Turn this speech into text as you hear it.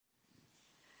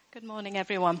Good morning,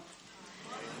 everyone.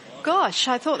 Gosh,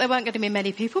 I thought there weren't going to be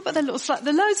many people, but there looks like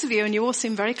there are loads of you and you all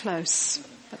seem very close.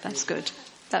 But that's good.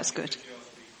 That's good.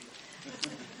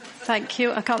 Thank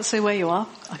you. I can't see where you are.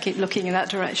 I keep looking in that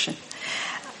direction.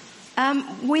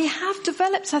 We have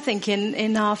developed, I think,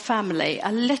 in our family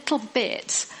a little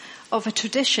bit of a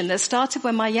tradition that started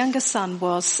when my younger son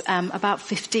was about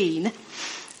 15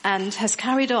 and has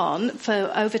carried on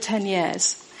for over 10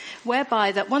 years.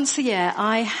 Whereby that once a year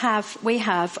we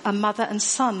have a mother and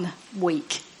son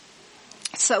week.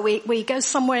 So we go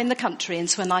somewhere in the country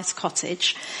into a nice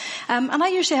cottage. And I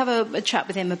usually have a chat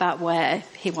with him about where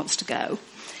he wants to go.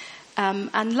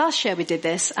 And last year we did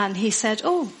this and he said,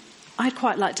 I'd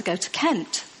quite like to go to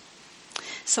Kent.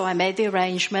 So I made the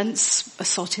arrangements,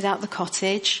 sorted out the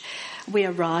cottage. We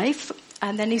arrive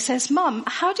and then he says, Mum,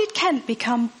 how did Kent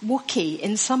become Wookey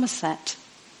in Somerset?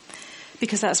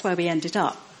 Because that's where we ended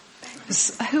up.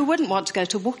 Who wouldn't want to go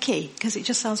to Wookey? Because it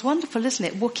just sounds wonderful, isn't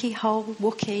it? Wookey Hole,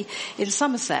 Wookey in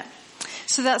Somerset.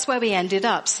 So that's where we ended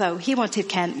up. So he wanted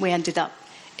Kent, we ended up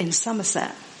in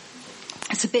Somerset.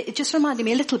 It just reminded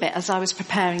me a little bit as I was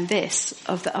preparing this,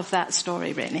 of that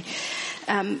story really.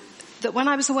 That when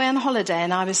I was away on holiday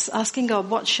and I was asking God,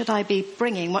 what should I be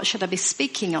bringing? What should I be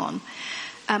speaking on?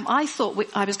 I thought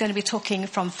I was going to be talking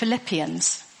from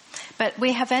Philippians. But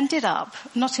we have ended up,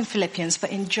 not in Philippians, but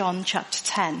in John chapter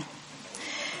 10.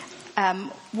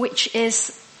 Which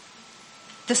is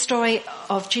the story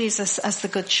of Jesus as the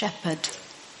Good Shepherd.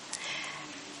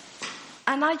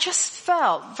 And I just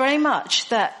felt very much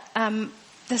that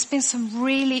there's been some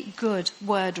really good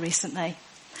word recently.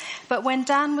 But when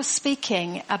Dan was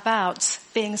speaking about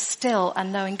being still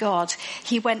and knowing God,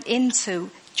 he went into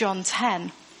John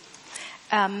 10.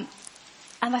 And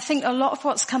I think a lot of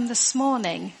what's come this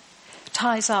morning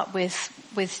ties up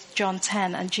with John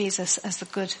 10 and Jesus as the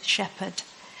Good Shepherd.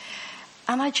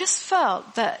 And I just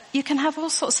felt that you can have all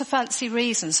sorts of fancy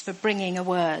reasons for bringing a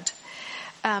word.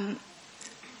 But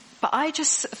I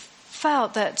just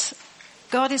felt that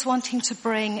God is wanting to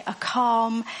bring a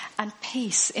calm and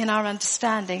peace in our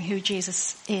understanding who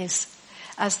Jesus is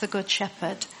as the Good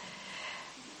Shepherd.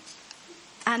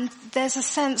 And there's a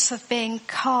sense of being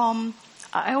calm.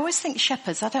 I always think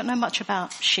shepherds, I don't know much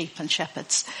about sheep and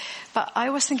shepherds, but I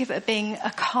always think of it being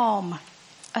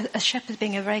a shepherd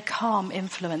being a very calm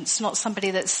influence, not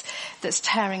somebody that's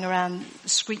tearing around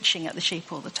screeching at the sheep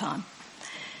all the time.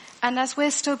 And as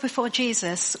we're still before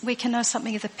Jesus, we can know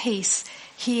something of the peace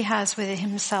he has with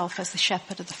himself as the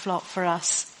shepherd of the flock for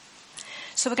us.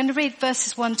 So we're going to read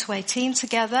verses 1 to 18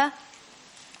 together.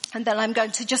 And then I'm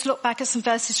going to just look back at some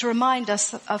verses to remind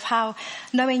us of how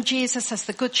knowing Jesus as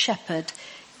the Good Shepherd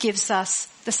gives us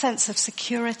the sense of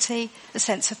security, the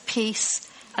sense of peace,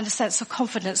 and a sense of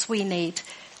confidence we need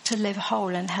to live whole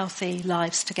and healthy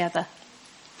lives together.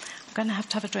 I'm going to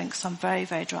have a drink because I'm very,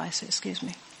 very dry, so excuse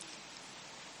me.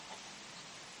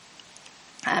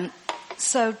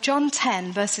 So John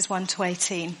 10, verses 1 to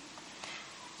 18.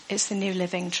 It's the New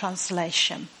Living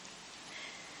Translation.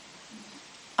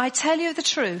 I tell you the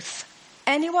truth,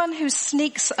 anyone who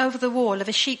sneaks over the wall of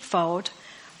a sheepfold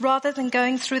rather than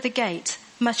going through the gate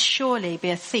must surely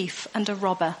be a thief and a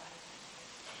robber.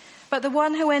 But the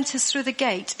one who enters through the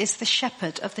gate is the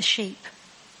shepherd of the sheep.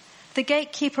 The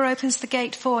gatekeeper opens the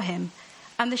gate for him,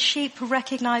 and the sheep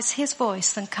recognize his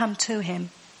voice and come to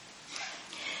him.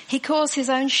 He calls his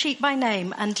own sheep by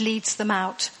name and leads them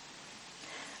out.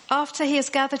 After he has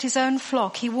gathered his own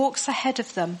flock, he walks ahead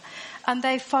of them, and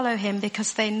they follow him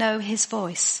because they know his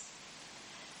voice.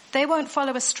 They won't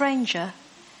follow a stranger.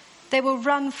 They will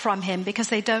run from him because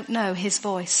they don't know his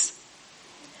voice.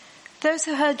 Those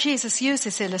who heard Jesus use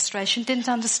this illustration didn't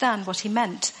understand what he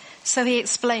meant, so he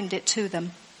explained it to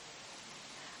them.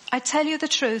 I tell you the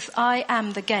truth, I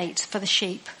am the gate for the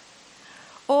sheep.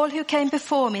 All who came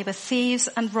before me were thieves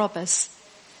and robbers,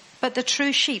 but the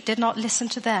true sheep did not listen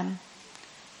to them.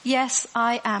 Yes,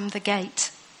 I am the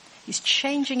gate. He's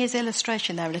changing his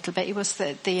illustration there a little bit. He was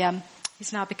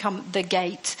he's now become the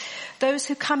gate. Those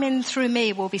who come in through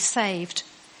me will be saved.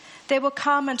 They will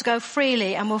come and go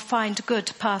freely and will find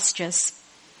good pastures.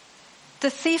 The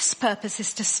thief's purpose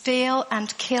is to steal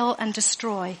and kill and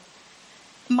destroy.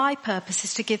 My purpose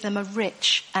is to give them a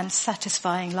rich and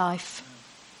satisfying life.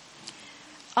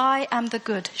 I am the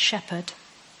Good Shepherd.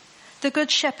 The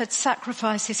Good Shepherd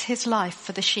sacrifices his life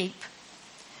for the sheep.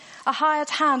 A hired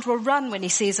hand will run when he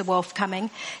sees a wolf coming.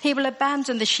 He will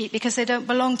abandon the sheep because they don't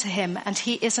belong to him and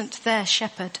he isn't their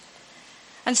shepherd.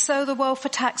 And so the wolf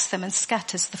attacks them and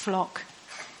scatters the flock.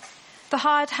 The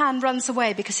hired hand runs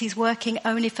away because he's working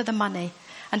only for the money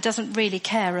and doesn't really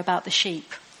care about the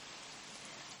sheep.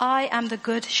 I am the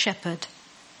Good Shepherd.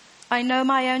 I know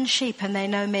my own sheep and they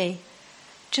know me,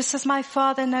 just as my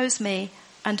Father knows me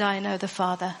and I know the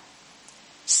Father.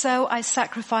 So I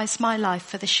sacrifice my life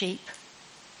for the sheep.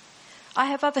 I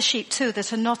have other sheep too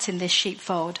that are not in this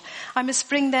sheepfold. I must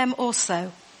bring them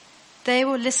also. They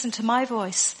will listen to my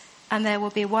voice, and there will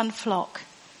be one flock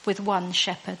with one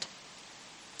shepherd.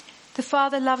 The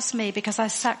Father loves me because I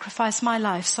sacrifice my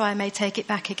life so I may take it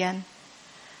back again.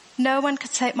 No one can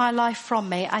take my life from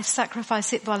me. I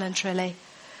sacrifice it voluntarily.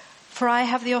 For I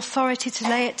have the authority to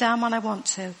lay it down when I want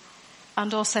to,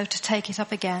 and also to take it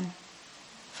up again.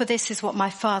 For this is what my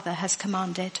Father has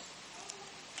commanded.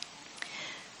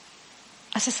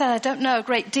 As I said, I don't know a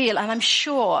great deal, and I'm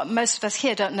sure most of us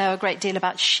here don't know a great deal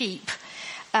about sheep,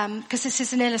 because this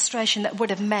is an illustration that would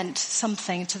have meant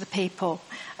something to the people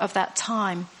of that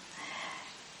time.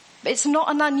 It's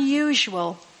not an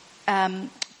unusual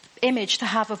image to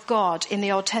have of God in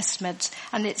the Old Testament,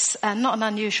 and it's not an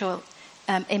unusual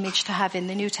image to have in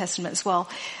the New Testament as well,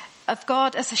 of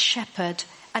God as a shepherd,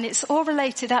 and it's all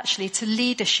related actually to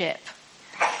leadership.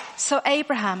 So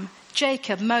Abraham,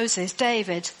 Jacob, Moses,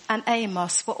 David, and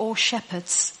Amos were all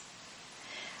shepherds.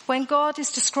 When God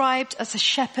is described as a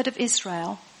shepherd of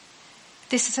Israel,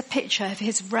 this is a picture of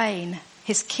his reign,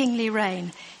 his kingly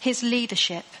reign, his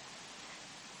leadership.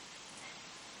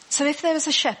 So if there is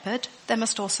a shepherd, there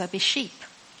must also be sheep.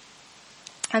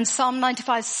 And Psalm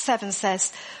 95:7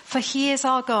 says, "For he is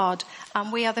our God,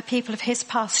 and we are the people of his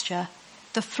pasture,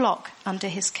 the flock under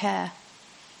his care."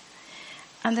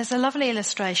 And there's a lovely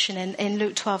illustration in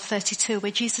Luke 12:32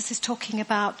 where Jesus is talking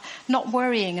about not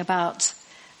worrying about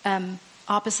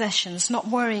our possessions, not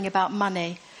worrying about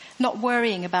money, not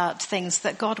worrying about things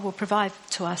that God will provide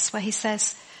to us, where he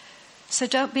says, "So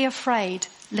don't be afraid,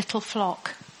 little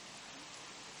flock,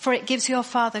 for it gives your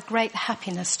Father great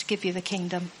happiness to give you the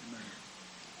kingdom."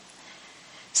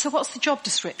 So what's the job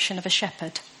description of a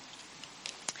shepherd?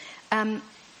 I'm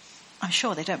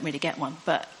sure they don't really get one,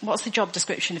 but what's the job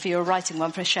description if you were writing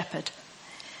one for a shepherd?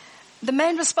 The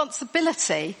main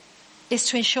responsibility is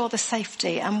to ensure the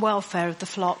safety and welfare of the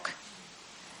flock.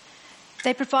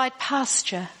 They provide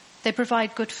pasture. They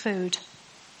provide good food.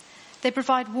 They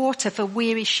provide water for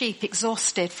weary sheep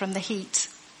exhausted from the heat.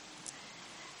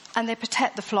 And they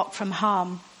protect the flock from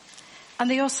harm.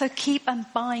 And they also keep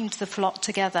and bind the flock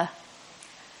together.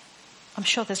 I'm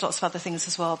sure there's lots of other things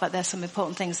as well, but there's some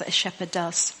important things that a shepherd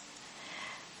does.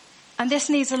 And this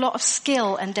needs a lot of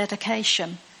skill and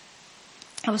dedication.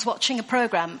 I was watching a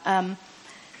program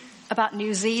about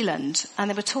New Zealand, and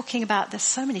they were talking about there's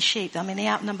so many sheep. I mean, they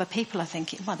outnumber people, I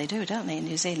think. Well, they do, don't they, in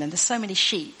New Zealand? There's so many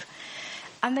sheep.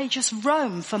 And they just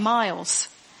roam for miles.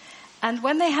 And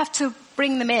when they have to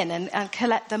bring them in and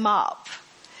collect them up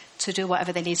to do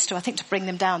whatever they need to do, I think to bring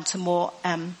them down to more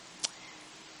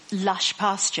lush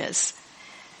pastures,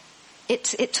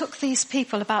 It took these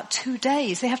people about 2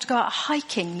 days. They have to go out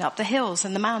hiking up the hills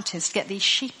and the mountains to get these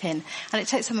sheep in. And it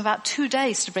takes them about 2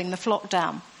 days to bring the flock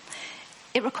down.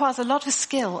 It requires a lot of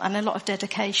skill and a lot of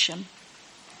dedication.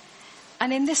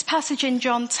 And in this passage in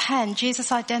John 10,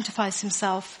 Jesus identifies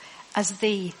himself as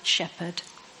the shepherd.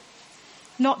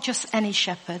 Not just any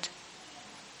shepherd,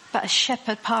 but a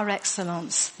shepherd par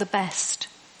excellence, the best.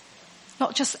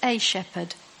 Not just a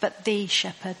shepherd, but the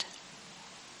shepherd.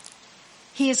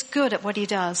 He is good at what he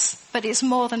does, but it's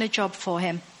more than a job for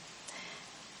him.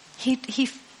 He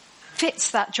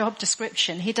fits that job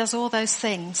description. He does all those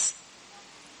things,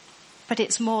 but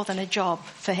it's more than a job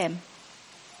for him.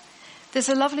 There's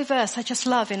a lovely verse I just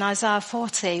love in Isaiah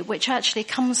 40, which actually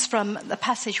comes from the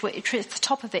passage where the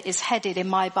top of it is headed in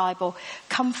my Bible,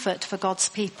 "Comfort for God's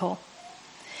people."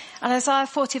 And Isaiah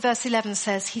 40 verse 11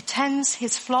 says, "He tends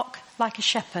his flock like a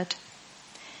shepherd.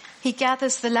 He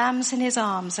gathers the lambs in his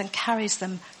arms and carries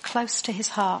them close to his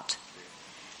heart.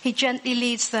 He gently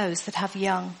leads those that have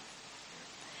young."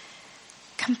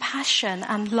 Compassion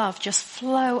and love just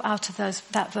flow out of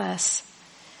that verse.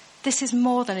 This is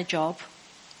more than a job.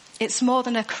 It's more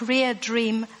than a career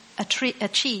dream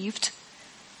achieved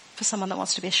for someone that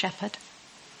wants to be a shepherd.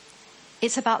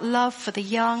 It's about love for the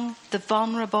young, the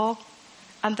vulnerable,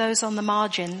 and those on the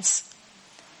margins.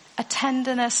 A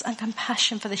tenderness and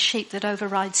compassion for the sheep that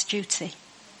overrides duty.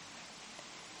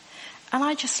 And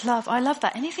I love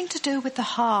that. Anything to do with the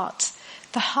heart,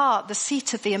 the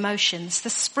seat of the emotions, the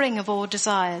spring of all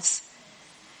desires.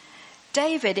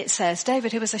 David, it says,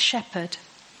 David, who was a shepherd,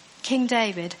 King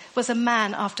David, was a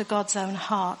man after God's own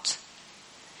heart.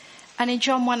 And in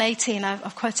John 1:18,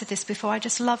 I've quoted this before, I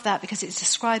just love that because it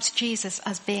describes Jesus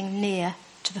as being near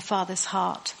to the Father's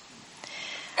heart.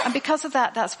 And because of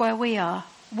that, that's where we are.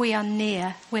 We're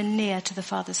near to the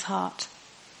Father's heart.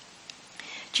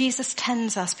 Jesus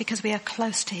tends us because we are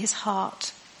close to his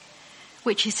heart.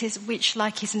 which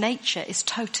like his nature is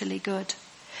totally good.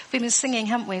 We've been singing,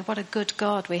 haven't we? What a good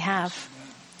God we have.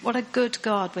 What a good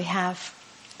God we have.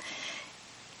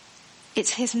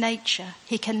 It's his nature.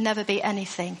 He can never be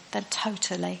anything than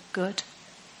totally good.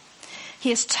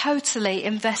 He is totally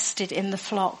invested in the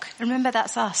flock. Remember,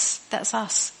 that's us. That's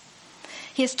us.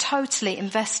 He is totally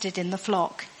invested in the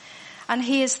flock. And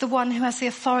he is the one who has the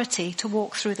authority to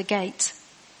walk through the gate.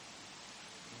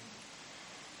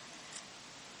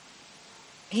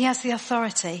 He has the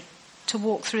authority to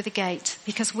walk through the gate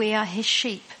because we are his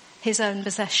sheep, his own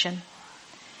possession.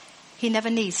 He never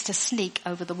needs to sneak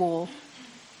over the wall.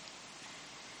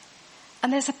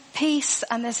 And there's a peace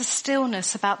and there's a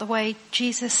stillness about the way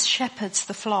Jesus shepherds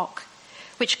the flock,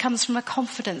 which comes from a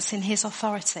confidence in his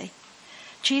authority.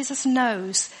 Jesus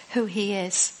knows who he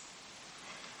is.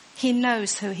 He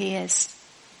knows who he is.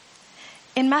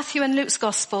 In Matthew and Luke's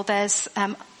gospel, there's,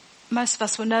 most of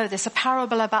us will know this, a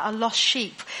parable about a lost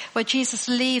sheep where Jesus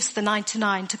leaves the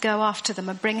 99 to go after them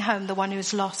and bring home the one who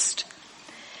is lost.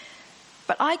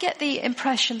 But I get the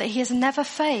impression that he is never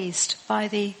fazed by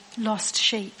the lost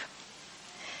sheep.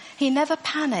 He never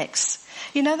panics.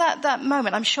 You know that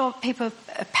moment, I'm sure people,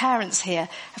 parents here,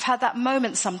 have had that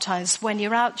moment sometimes when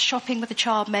you're out shopping with a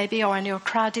child maybe or on your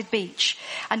crowded beach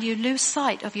and you lose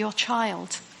sight of your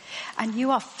child and you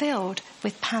are filled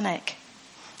with panic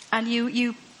and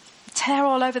you tear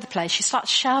all over the place. You start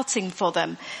shouting for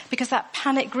them because that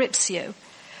panic grips you.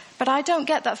 But I don't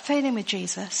get that feeling with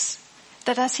Jesus,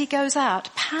 that as he goes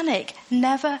out, panic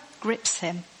never grips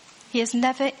him. He is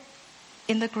never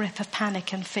in the grip of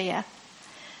panic and fear.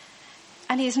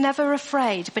 And he is never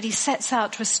afraid, but he sets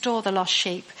out to restore the lost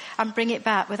sheep and bring it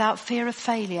back without fear of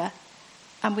failure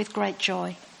and with great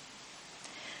joy.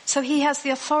 So he has the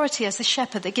authority as the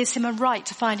shepherd that gives him a right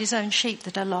to find his own sheep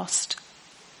that are lost.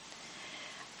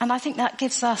 And I think that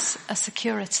gives us a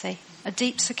security, a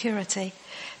deep security,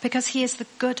 because he is the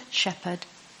good shepherd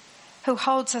who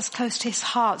holds us close to his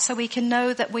heart so we can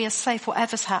know that we are safe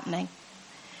whatever's happening.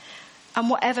 And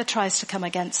whatever tries to come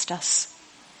against us,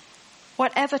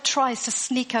 whatever tries to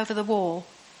sneak over the wall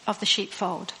of the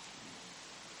sheepfold.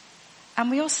 And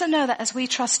we also know that as we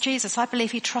trust Jesus, I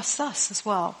believe he trusts us as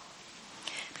well.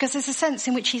 Because there's a sense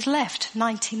in which he's left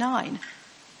 99.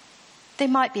 They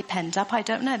might be penned up, I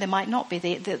don't know. They might not be.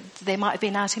 They might have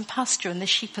been out in pasture and the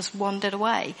sheep has wandered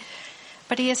away.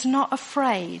 But he is not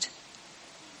afraid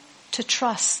to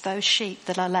trust those sheep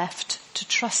that are left, to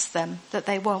trust them, that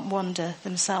they won't wander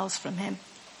themselves from him.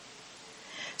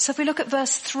 So if we look at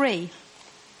verse 3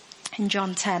 in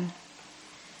John 10,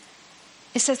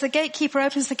 it says, the gatekeeper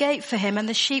opens the gate for him and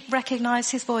the sheep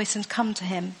recognize his voice and come to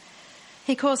him.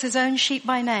 He calls his own sheep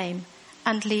by name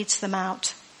and leads them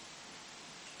out.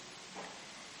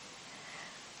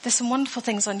 There's some wonderful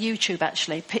things on YouTube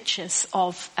actually, pictures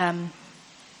of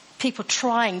people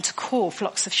trying to call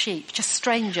flocks of sheep, just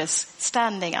strangers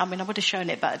standing. I mean, I would have shown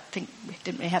it, but I think we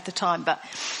didn't really have the time. But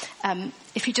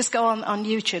if you just go on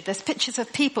YouTube, there's pictures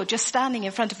of people just standing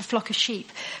in front of a flock of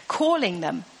sheep, calling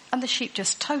them, and the sheep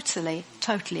just totally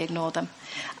ignore them.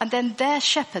 And then their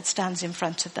shepherd stands in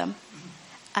front of them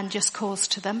and just calls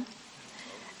to them.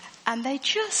 And they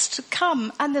just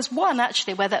come, and there's one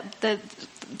actually where I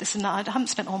haven't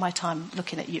spent all my time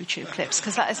looking at YouTube clips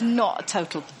because that is not a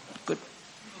total good,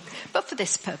 but for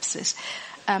this purposes.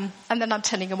 And then I'm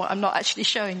telling you what I'm not actually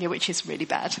showing you, which is really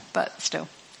bad, but still.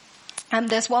 And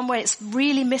there's one where it's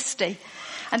really misty,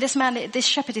 and this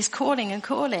shepherd is calling and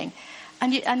calling,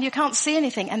 and you can't see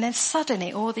anything, and then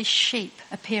suddenly all these sheep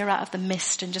appear out of the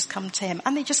mist and just come to him,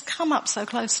 and they just come up so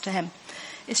close to him.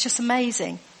 It's just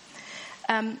amazing.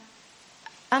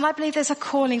 And I believe there's a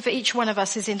calling for each one of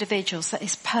us as individuals that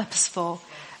is purposeful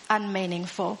and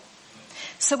meaningful.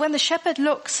 So when the shepherd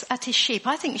looks at his sheep,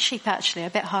 I think sheep actually are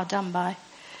a bit hard done by.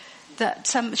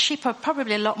 That sheep are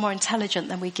probably a lot more intelligent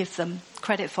than we give them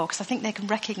credit for, because I think they can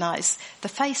recognize the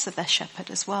face of their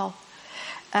shepherd as well.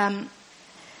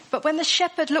 But when the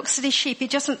shepherd looks at his sheep, he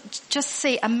doesn't just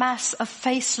see a mass of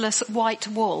faceless white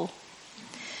wool.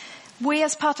 We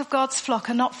as part of God's flock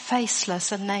are not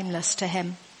faceless and nameless to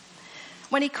him.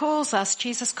 When he calls us,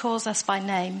 Jesus calls us by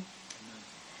name.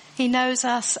 He knows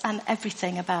us and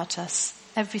everything about us.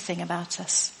 Everything about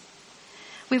us.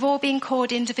 We've all been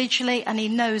called individually and he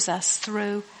knows us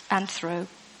through and through.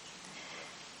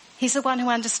 He's the one who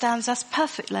understands us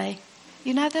perfectly.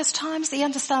 You know, there's times that he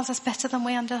understands us better than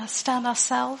we understand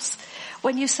ourselves.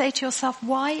 When you say to yourself,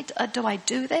 why do I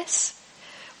do this?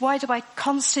 Why do I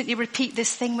constantly repeat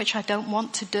this thing which I don't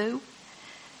want to do?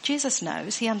 Jesus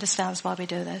knows, he understands why we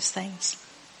do those things.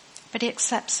 But he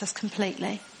accepts us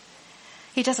completely.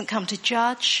 He doesn't come to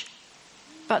judge,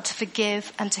 but to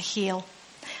forgive and to heal.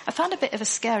 I found a bit of a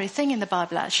scary thing in the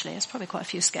Bible, actually. There's probably quite a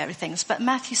few scary things. But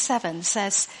Matthew 7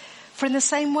 says, "For in the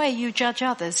same way you judge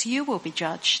others, you will be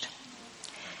judged."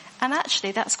 And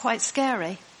actually, that's quite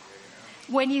scary.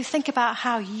 When you think about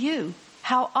how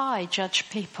I judge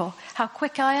people, how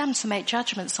quick I am to make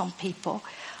judgments on people,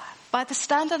 by the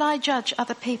standard I judge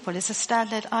other people is the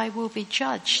standard I will be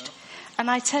judged. And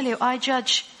I tell you,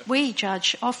 we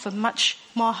judge often much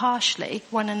more harshly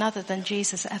one another than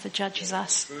Jesus ever judges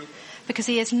us. Because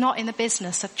he is not in the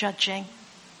business of judging.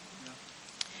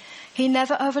 He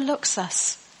never overlooks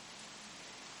us.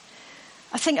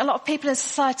 I think a lot of people in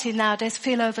society nowadays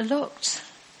feel overlooked.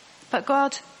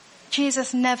 But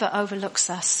Jesus never overlooks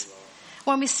us.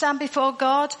 When we stand before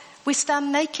God, we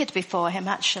stand naked before him,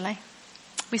 actually.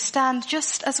 We stand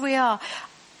just as we are.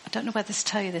 I don't know whether to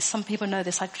tell you this. Some people know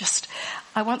this.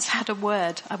 I once had a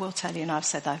word. I will tell you, and I've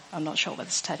said that. I'm not sure whether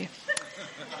to tell you.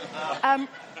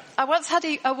 I once had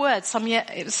a word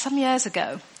it was some years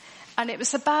ago, and it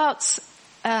was about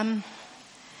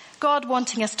God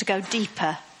wanting us to go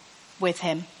deeper with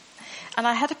him. And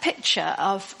I had a picture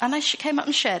and I came up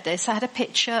and shared this. I had a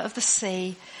picture of the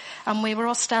sea, and we were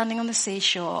all standing on the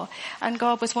seashore, and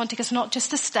God was wanting us not just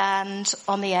to stand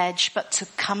on the edge, but to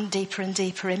come deeper and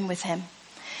deeper in with him.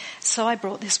 So I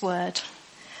brought this word,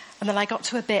 and then I got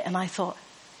to a bit, and I thought,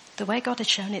 the way God had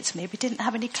shown it to me, we didn't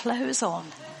have any clothes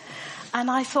on.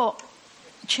 And I thought,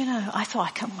 I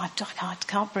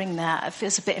can't bring that. It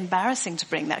feels a bit embarrassing to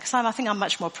bring that, because I think I'm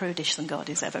much more prudish than God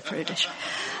is ever prudish.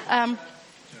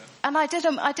 And I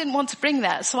didn't want to bring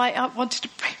that, so I wanted to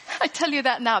bring, I tell you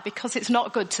that now because it's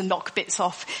not good to knock bits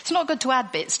off. It's not good to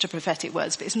add bits to prophetic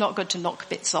words, but it's not good to knock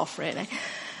bits off, really.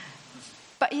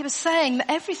 But he was saying that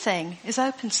everything is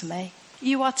open to me.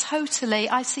 You are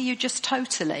I see you just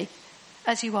totally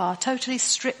as you are, totally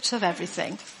stripped of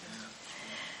everything.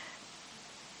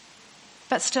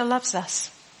 But still loves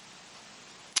us.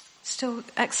 Still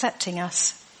accepting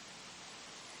us.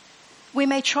 We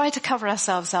may try to cover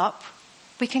ourselves up.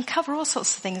 We can cover all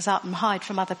sorts of things up and hide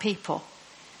from other people.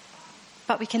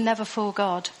 But we can never fool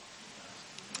God.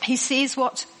 He sees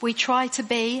what we try to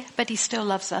be, but he still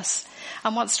loves us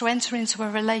and wants to enter into a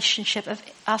relationship and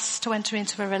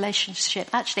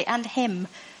him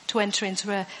to enter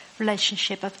into a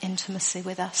relationship of intimacy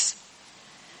with us.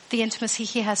 The intimacy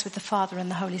he has with the Father and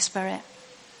the Holy Spirit.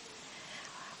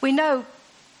 We know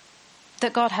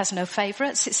that God has no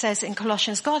favourites. It says in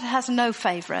Colossians, God has no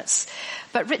favourites.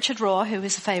 But Richard Rohr, who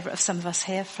is a favourite of some of us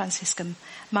here, Franciscan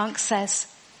monk, says,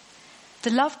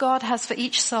 the love God has for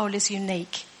each soul is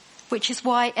unique, which is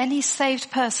why any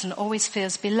saved person always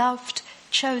feels beloved,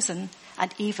 chosen,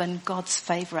 and even God's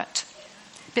favourite.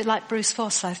 A bit like Bruce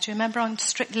Forsyth. Do you remember on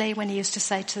Strictly when he used to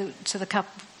say to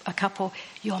a couple,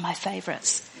 you're my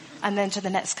favourites? And then to the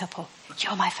next couple,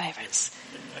 you're my favourites.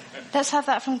 Let's have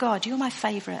that from God. You're my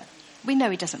favourite. We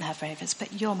know he doesn't have favourites,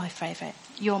 but you're my favourite.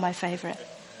 You're my favourite.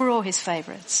 We're all his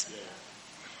favourites.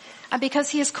 And because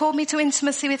he has called me to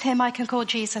intimacy with him, I can call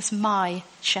Jesus my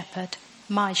shepherd.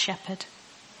 My shepherd.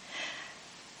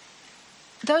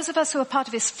 Those of us who are part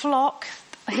of his flock,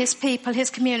 his people, his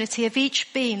community, have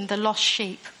each been the lost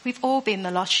sheep. We've all been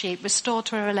the lost sheep, restored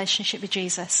to a relationship with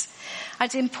Jesus. And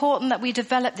it's important that we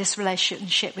develop this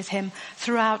relationship with him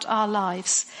throughout our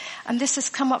lives. And this has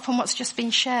come up from what's just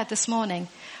been shared this morning.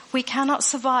 We cannot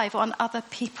survive on other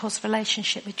people's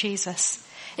relationship with Jesus.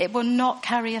 It will not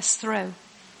carry us through.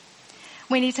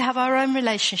 We need to have our own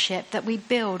relationship that we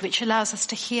build, which allows us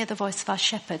to hear the voice of our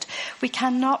shepherd. We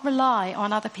cannot rely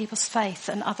on other people's faith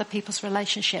and other people's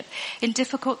relationship. In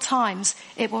difficult times,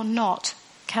 it will not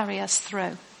carry us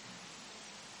through.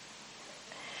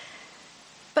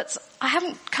 But I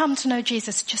haven't come to know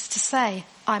Jesus just to say,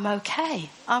 I'm okay,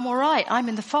 I'm all right, I'm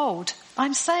in the fold,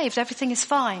 I'm saved, everything is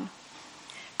fine.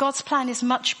 God's plan is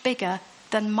much bigger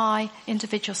than my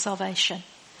individual salvation.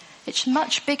 It's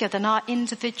much bigger than our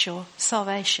individual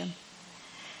salvation.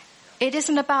 It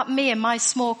isn't about me and my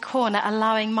small corner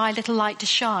allowing my little light to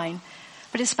shine,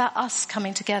 but it's about us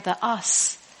coming together,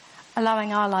 us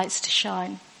allowing our lights to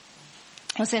shine.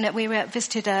 We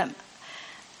visited a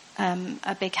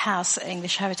big house,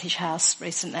 English Heritage House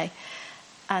recently,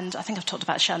 and I think I've talked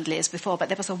about chandeliers before, but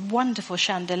there was a wonderful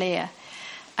chandelier,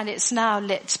 and it's now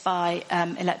lit by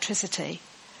electricity.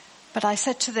 But I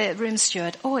said to the room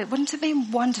steward, it wouldn't have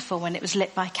been wonderful when it was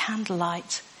lit by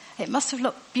candlelight. It must have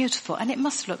looked beautiful, and it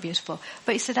must have looked beautiful.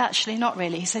 But he said, actually, not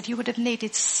really. He said, you would have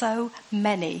needed so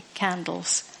many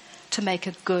candles to make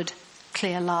a good,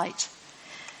 clear light.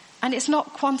 And it's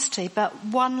not quantity, but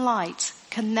one light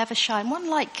can never shine. One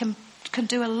light can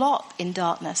do a lot in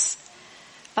darkness,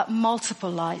 but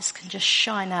multiple lights can just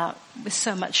shine out with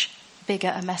so much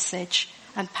bigger a message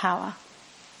and power.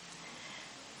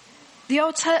 The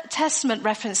Old Testament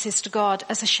references to God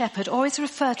as a shepherd always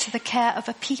refer to the care of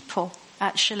a people,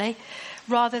 actually,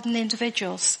 rather than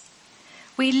individuals.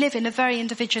 We live in a very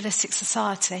individualistic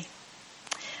society.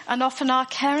 And often our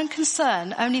care and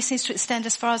concern only seems to extend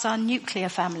as far as our nuclear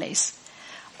families.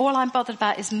 All I'm bothered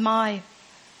about is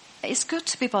it's good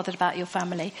to be bothered about your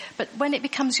family, but when it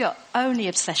becomes your only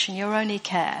obsession, your only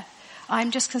care,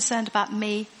 I'm just concerned about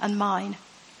me and mine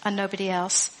and nobody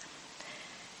else.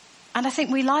 And I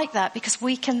think we like that because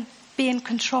we can be in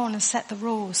control and set the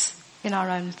rules in our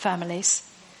own families.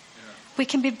 We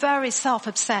can be very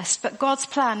self-obsessed, but God's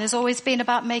plan has always been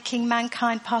about making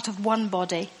mankind part of one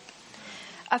body.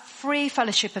 A free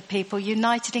fellowship of people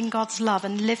united in God's love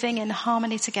and living in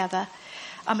harmony together,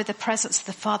 and with the presence of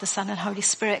the Father, Son and Holy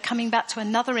Spirit, coming back to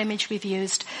another image we've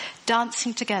used,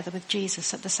 dancing together with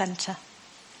Jesus at the centre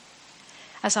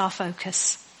as our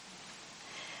focus.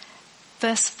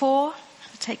 Verse 4,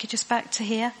 I'll take you just back to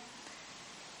here.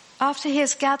 After he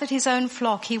has gathered his own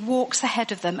flock, he walks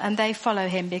ahead of them and they follow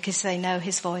him because they know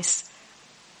his voice.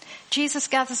 Jesus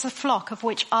gathers a flock of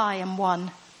which I am one,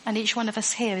 and each one of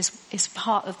us here is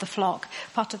part of the flock,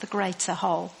 part of the greater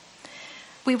whole.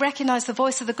 We recognise the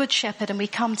voice of the Good Shepherd and we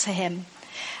come to him.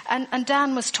 And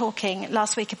Dan was talking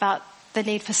last week about the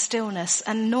need for stillness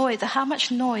and noise, how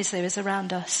much noise there is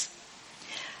around us.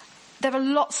 There are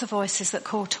lots of voices that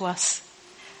call to us,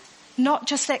 not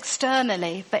just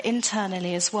externally, but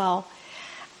internally as well.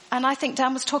 And I think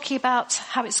Dan was talking about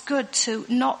how it's good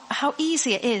how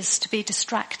easy it is to be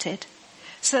distracted.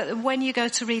 So that when you go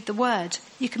to read the word,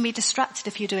 you can be distracted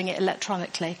if you're doing it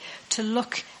electronically, to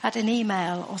look at an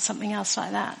email or something else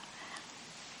like that.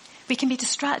 We can be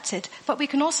distracted, but we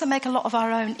can also make a lot of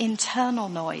our own internal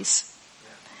noise.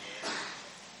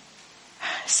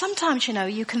 Sometimes,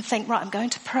 you can think, right, I'm going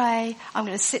to pray, I'm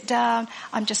going to sit down,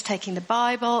 I'm just taking the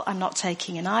Bible, I'm not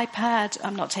taking an iPad,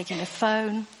 I'm not taking a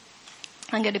phone.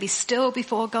 I'm going to be still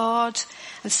before God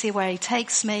and see where he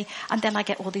takes me, and then I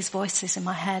get all these voices in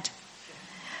my head.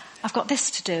 I've got this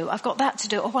to do, I've got that to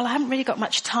do, I haven't really got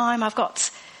much time, I've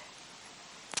got...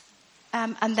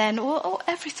 and then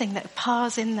everything that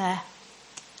piles in there.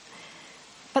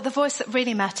 But the voice that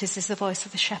really matters is the voice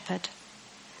of the shepherd.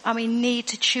 And we need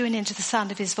to tune into the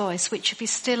sound of his voice, which if we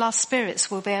still our spirits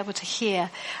will be able to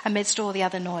hear amidst all the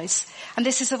other noise. And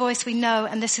this is a voice we know,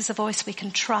 and this is a voice we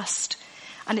can trust.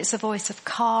 And it's a voice of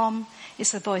calm,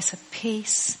 it's a voice of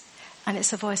peace, and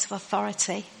it's a voice of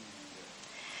authority.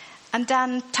 And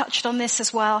Dan touched on this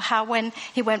as well, how when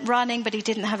he went running but he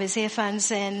didn't have his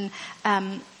earphones in,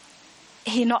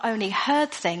 he not only heard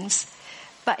things,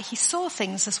 but he saw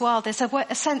things as well. There's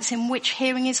a sense in which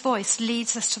hearing his voice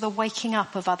leads us to the waking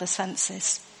up of other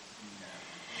senses.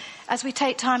 As we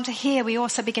take time to hear, we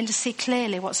also begin to see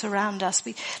clearly what's around us.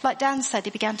 Like Dan said,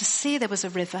 he began to see there was a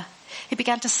river. He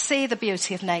began to see the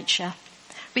beauty of nature.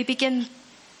 We begin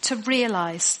to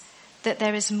realise that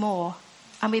there is more,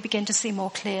 and we begin to see more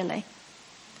clearly.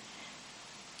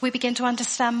 We begin to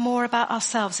understand more about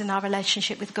ourselves in our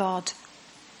relationship with God.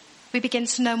 We begin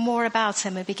to know more about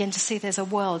him. We begin to see there's a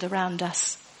world around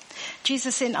us.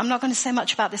 I'm not going to say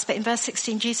much about this, but in verse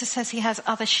 16, Jesus says he has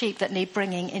other sheep that need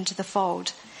bringing into the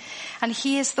fold. And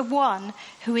he is the one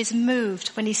who is moved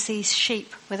when he sees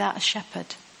sheep without a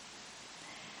shepherd.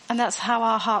 And that's how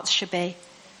our hearts should be.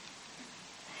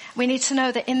 We need to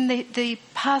know that in the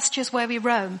pastures where we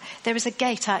roam, there is a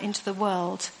gate out into the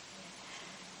world.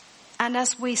 And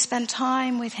as we spend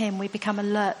time with him, we become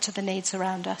alert to the needs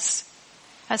around us,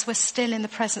 as we're still in the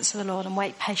presence of the Lord and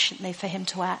wait patiently for him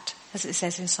to act, as it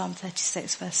says in Psalm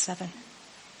 36, verse 7.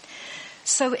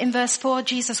 So in verse 4,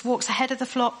 Jesus walks ahead of the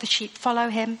flock, the sheep follow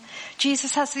him.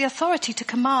 Jesus has the authority to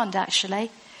command,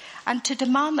 actually, and to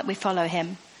demand that we follow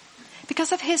him.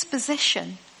 Because of his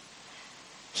position,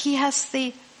 he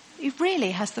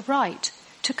really has the right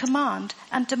to command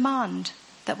and demand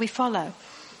that we follow.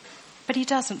 But he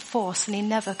doesn't force and he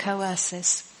never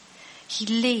coerces. He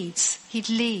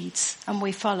leads, and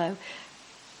we follow.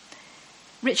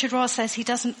 Richard Rohr says he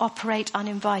doesn't operate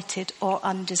uninvited or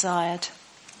undesired.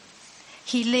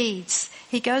 He leads.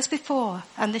 He goes before,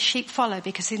 and the sheep follow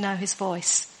because they know his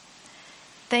voice.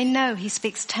 They know he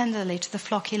speaks tenderly to the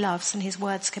flock he loves, and his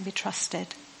words can be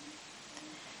trusted.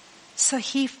 So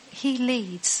he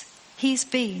leads. He's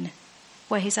been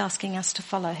where he's asking us to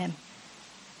follow him.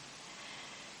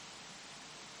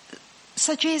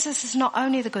 So Jesus is not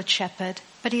only the Good Shepherd,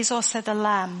 but he's also the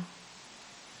Lamb.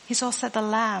 He's also the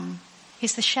Lamb.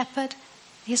 He's the Shepherd.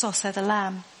 He's also the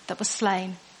Lamb that was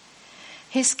slain.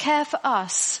 His care for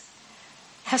us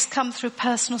has come through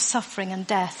personal suffering and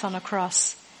death on a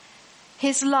cross.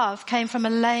 His love came from a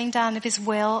laying down of his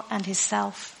will and his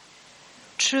self.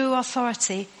 True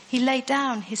authority He laid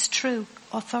down his true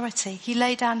authority. He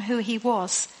laid down who he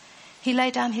was. He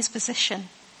laid down his position.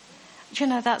 Do you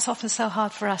know, that's often so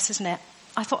hard for us, isn't it?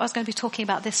 I thought I was going to be talking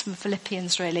about this from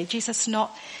Philippians, really. Jesus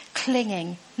not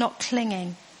clinging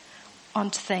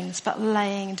onto things, but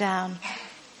laying down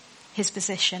his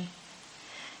position.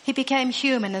 He became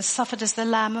human and suffered as the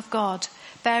Lamb of God,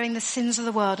 bearing the sins of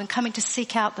the world and coming to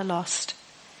seek out the lost.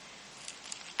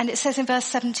 And it says in verse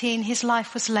 17, his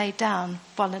life was laid down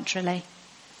voluntarily.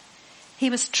 He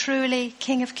was truly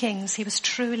King of Kings. He was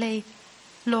truly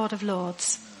Lord of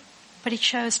Lords. But he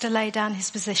chose to lay down his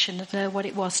position and know what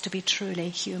it was to be truly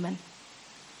human.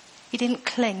 He didn't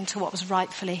cling to what was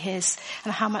rightfully his.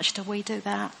 And how much do we do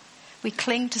that? We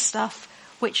cling to stuff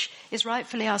which is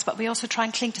rightfully ours, but we also try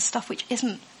and cling to stuff which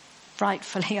isn't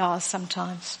rightfully ours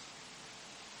sometimes.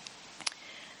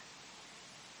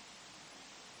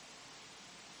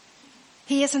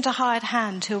 He isn't a hired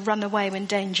hand who'll run away when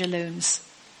danger looms,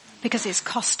 because it's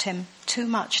cost him too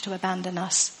much to abandon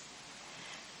us.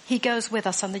 He goes with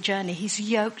us on the journey. He's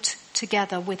yoked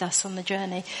together with us on the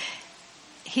journey.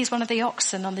 He's one of the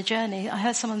oxen on the journey. I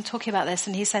heard someone talking about this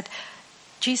and he said,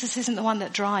 Jesus isn't the one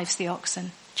that drives the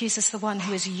oxen. Jesus is the one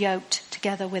who is yoked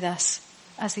together with us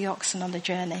as the oxen on the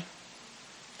journey.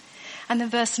 And then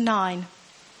verse 9.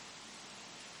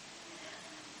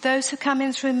 Those who come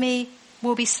in through me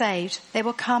will be saved. They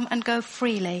will come and go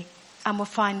freely and will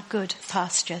find good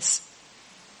pastures.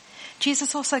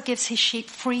 Jesus also gives his sheep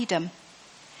freedom.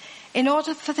 In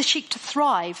order for the sheep to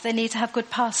thrive, they need to have good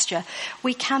pasture.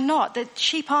 The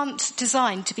sheep aren't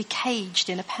designed to be caged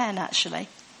in a pen, actually.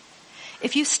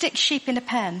 If you stick sheep in a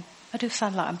pen, I do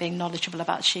sound like I'm being knowledgeable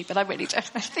about sheep, but I really don't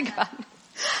think about it.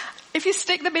 If you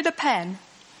stick them in a pen,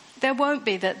 there won't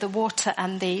be the water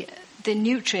and the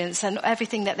nutrients and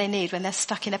everything that they need when they're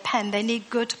stuck in a pen. They need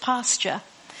good pasture.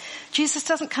 Jesus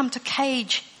doesn't come to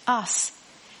cage us.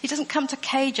 He doesn't come to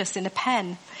cage us in a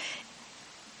pen.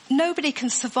 Nobody can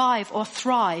survive or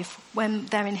thrive when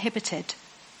they're inhibited.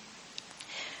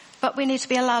 But we need to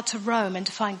be allowed to roam and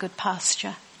to find good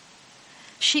pasture.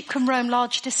 Sheep can roam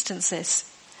large distances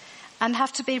and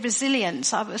have to be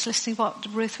resilient. I was listening to what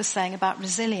Ruth was saying about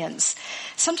resilience.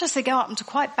 Sometimes they go up into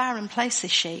quite barren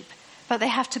places, sheep, but they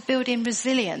have to build in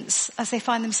resilience as they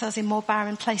find themselves in more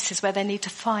barren places where they need to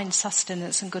find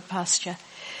sustenance and good pasture.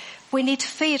 We need to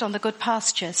feed on the good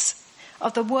pastures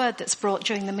of the word that's brought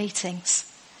during the meetings.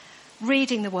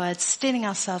 Reading the word, stilling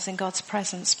ourselves in God's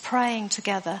presence, praying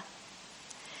together.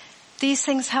 These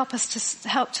things help to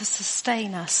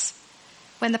sustain us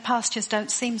when the pastures don't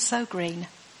seem so green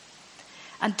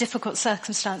and difficult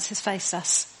circumstances face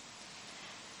us.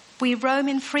 We roam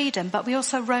in freedom, but we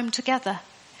also roam together.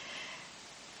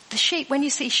 The sheep, when you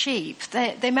see sheep,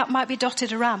 they might be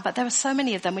dotted around, but there are so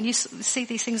many of them. When you see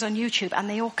these things on YouTube and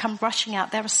they all come rushing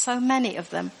out, there are so many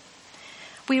of them.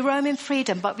 We roam in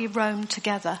freedom, but we roam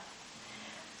together.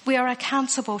 We are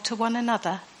accountable to one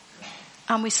another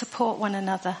and we support one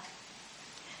another.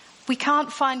 We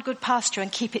can't find good pasture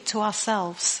and keep it to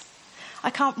ourselves.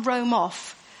 I can't roam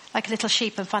off like a little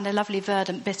sheep and find a lovely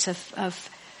verdant bit of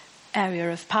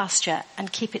area of pasture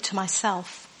and keep it to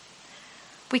myself.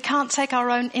 We can't take our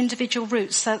own individual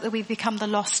routes so that we become the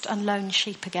lost and lone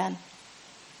sheep again.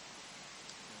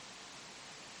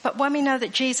 But when we know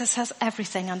that Jesus has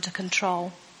everything under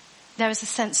control, there is a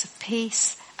sense of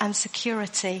peace and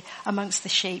security amongst the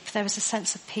sheep. There is a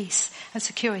sense of peace and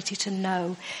security to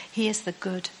know he's the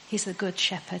good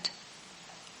shepherd.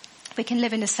 We can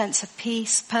live in a sense of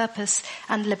peace, purpose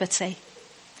and liberty.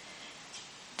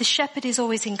 The shepherd is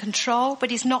always in control,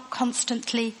 but he's not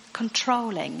constantly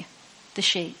controlling the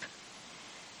sheep.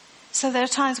 So there are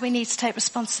times we need to take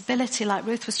responsibility, like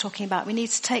Ruth was talking about. We need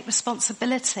to take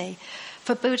responsibility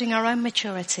for building our own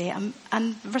maturity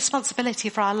and responsibility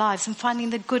for our lives and finding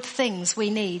the good things we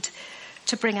need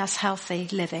to bring us healthy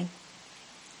living.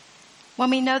 When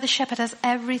we know the shepherd has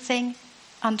everything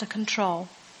under control,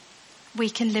 we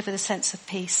can live with a sense of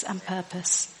peace and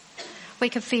purpose. We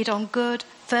can feed on good,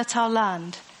 fertile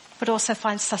land, but also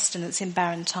find sustenance in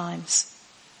barren times.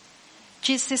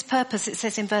 Jesus' purpose, it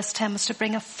says in verse 10, was to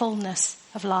bring a fullness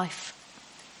of life.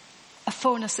 A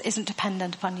fullness that isn't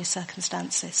dependent upon your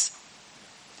circumstances.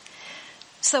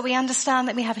 So we understand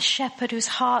that we have a shepherd whose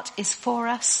heart is for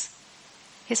us.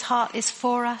 His heart is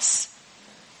for us.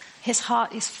 His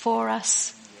heart is for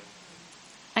us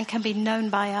and can be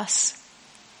known by us.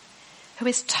 Who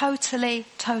is totally,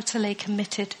 totally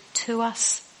committed to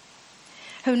us.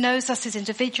 Who knows us as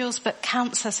individuals but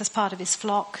counts us as part of his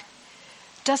flock.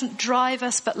 Doesn't drive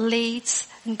us but leads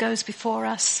and goes before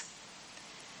us.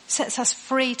 Sets us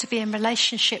free to be in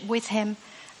relationship with him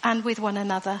and with one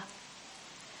another.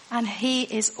 And he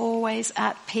is always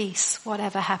at peace,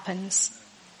 whatever happens.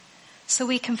 So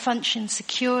we can function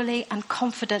securely and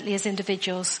confidently as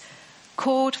individuals,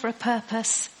 called for a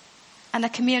purpose, and a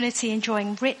community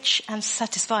enjoying rich and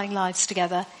satisfying lives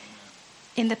together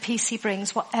in the peace he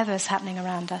brings, whatever is happening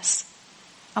around us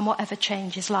and whatever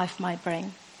changes life might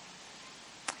bring.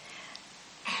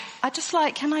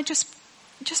 Can I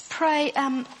just pray?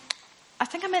 I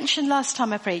think I mentioned last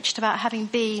time I preached about having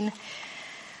been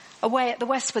away at the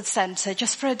Westwood Centre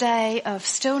just for a day of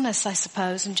stillness, I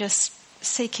suppose, and just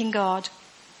seeking God.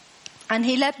 And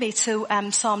he led me to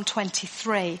Psalm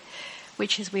 23,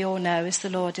 which, as we all know, is "The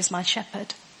Lord is my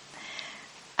shepherd."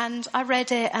 And I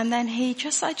read it, and then I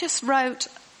just wrote,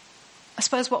 I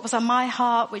suppose, what was on my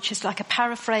heart, which is like a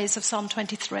paraphrase of Psalm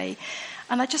 23.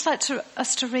 And I'd just like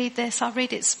us to read this. I'll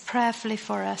read it prayerfully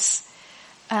for us.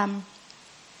 If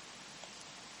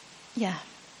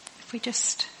we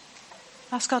just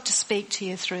ask God to speak to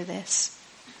you through this.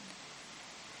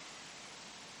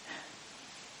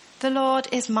 The Lord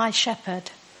is my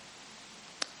shepherd.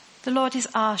 The Lord is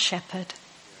our shepherd.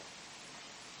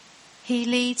 He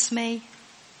leads me.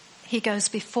 He goes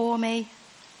before me.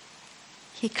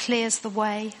 He clears the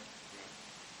way.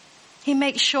 He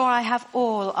makes sure I have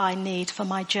all I need for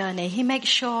my journey. He makes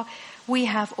sure we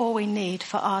have all we need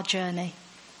for our journey.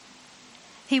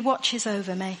 He watches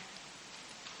over me.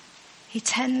 He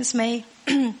tends me.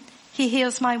 He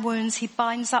heals my wounds. He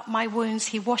binds up my wounds.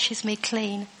 He washes me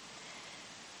clean.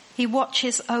 He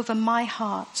watches over my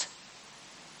heart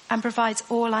and provides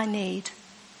all I need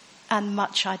and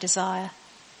much I desire.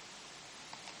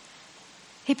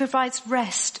 He provides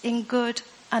rest in good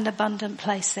and abundant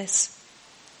places.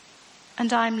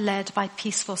 And I'm led by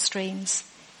peaceful streams,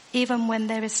 even when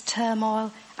there is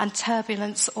turmoil and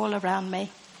turbulence all around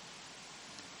me.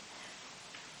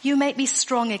 You make me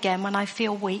strong again when I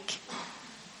feel weak,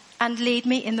 and lead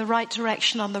me in the right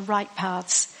direction on the right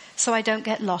paths, so I don't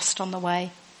get lost on the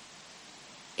way.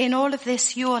 In all of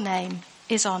this, your name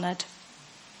is honoured.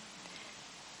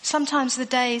 Sometimes the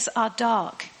days are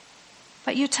dark,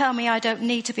 but you tell me I don't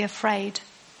need to be afraid,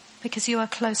 because you are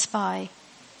close by,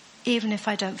 even if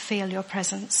I don't feel your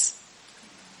presence.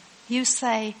 You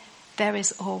say there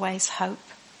is always hope.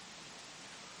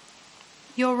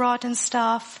 Your rod and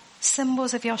staff,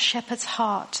 symbols of your shepherd's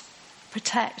heart,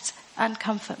 protect and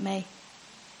comfort me.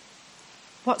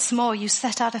 What's more, you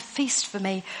set out a feast for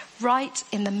me right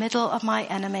in the middle of my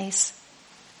enemies.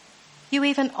 You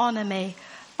even honour me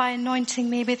by anointing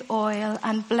me with oil,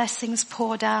 and blessings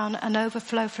pour down and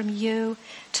overflow from you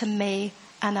to me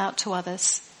and out to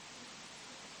others.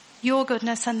 Your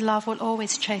goodness and love will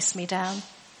always chase me down,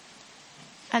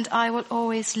 and I will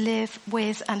always live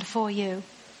with and for you,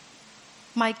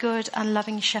 my good and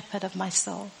loving shepherd of my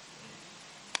soul.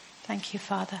 Thank you,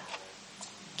 Father.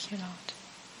 Thank you, Lord.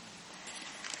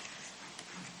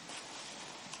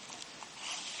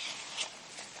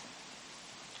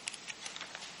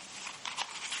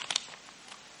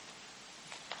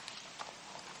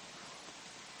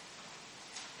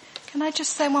 Can I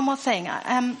just say one more thing?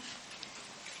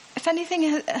 If anything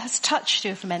has touched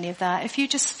you from any of that, if you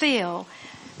just feel,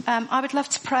 I would love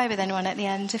to pray with anyone at the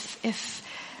end. If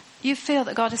you feel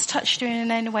that God has touched you in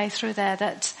any way through there,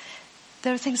 that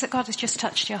there are things that God has just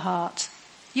touched your heart,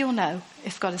 you'll know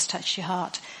if God has touched your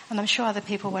heart. And I'm sure other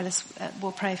people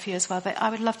will pray for you as well. But I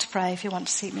would love to pray if you want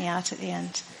to seek me out at the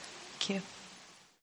end. Thank you.